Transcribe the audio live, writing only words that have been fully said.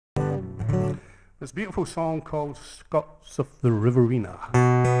This beautiful song called Scots of the Riverina.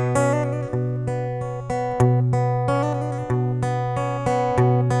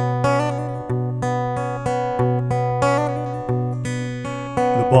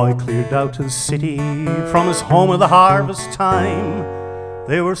 The boy cleared out to the city from his home at the harvest time.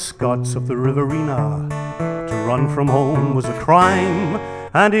 They were Scots of the Riverina. To run from home was a crime.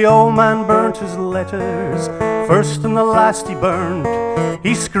 And the old man burnt his letters, first and the last he burned.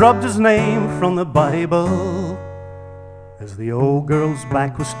 He scrubbed his name from the Bible as the old girl's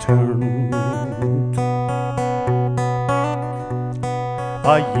back was turned.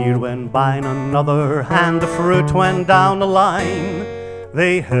 A year went by and another, and the fruit went down the line.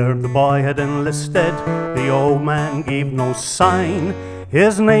 They heard the boy had enlisted, the old man gave no sign.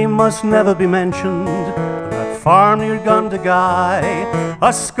 His name must never be mentioned, that farm near Gundagai,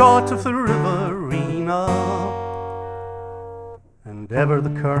 a Scot of the Riverina, and ever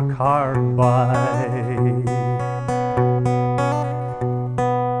the kirk hard by.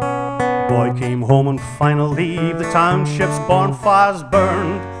 Boy came home on final leave, the township's bonfires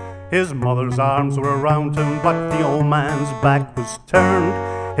burned. His mother's arms were around him, but the old man's back was turned.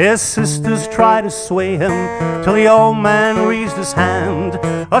 His sisters tried to sway him, till the old man raised his hand,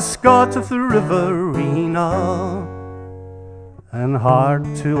 a Scot of the Riverina, and hard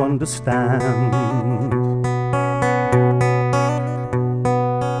to understand.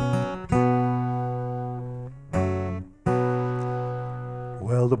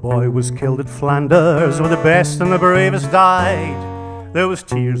 Well, the boy was killed at Flanders, where the best and the bravest died. There was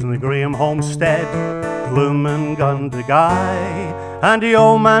tears in the Graham homestead, gloom in Gundagai, and the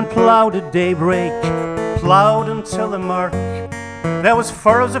old man ploughed at daybreak, ploughed until the murk. There was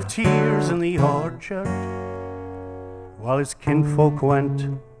furrows of tears in the orchard, while his kinfolk went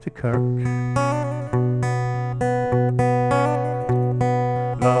to kirk.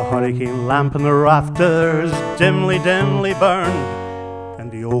 The hurricane lamp in the rafters dimly, dimly burned, and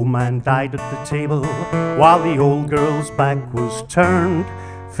the old man died at the table, while the old girl's back was turned.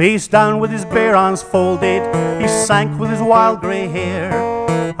 Face down with his bare arms folded, he sank with his wild grey hair,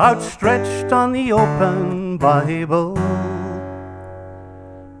 outstretched on the open Bible,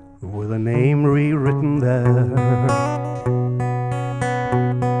 with a name rewritten there.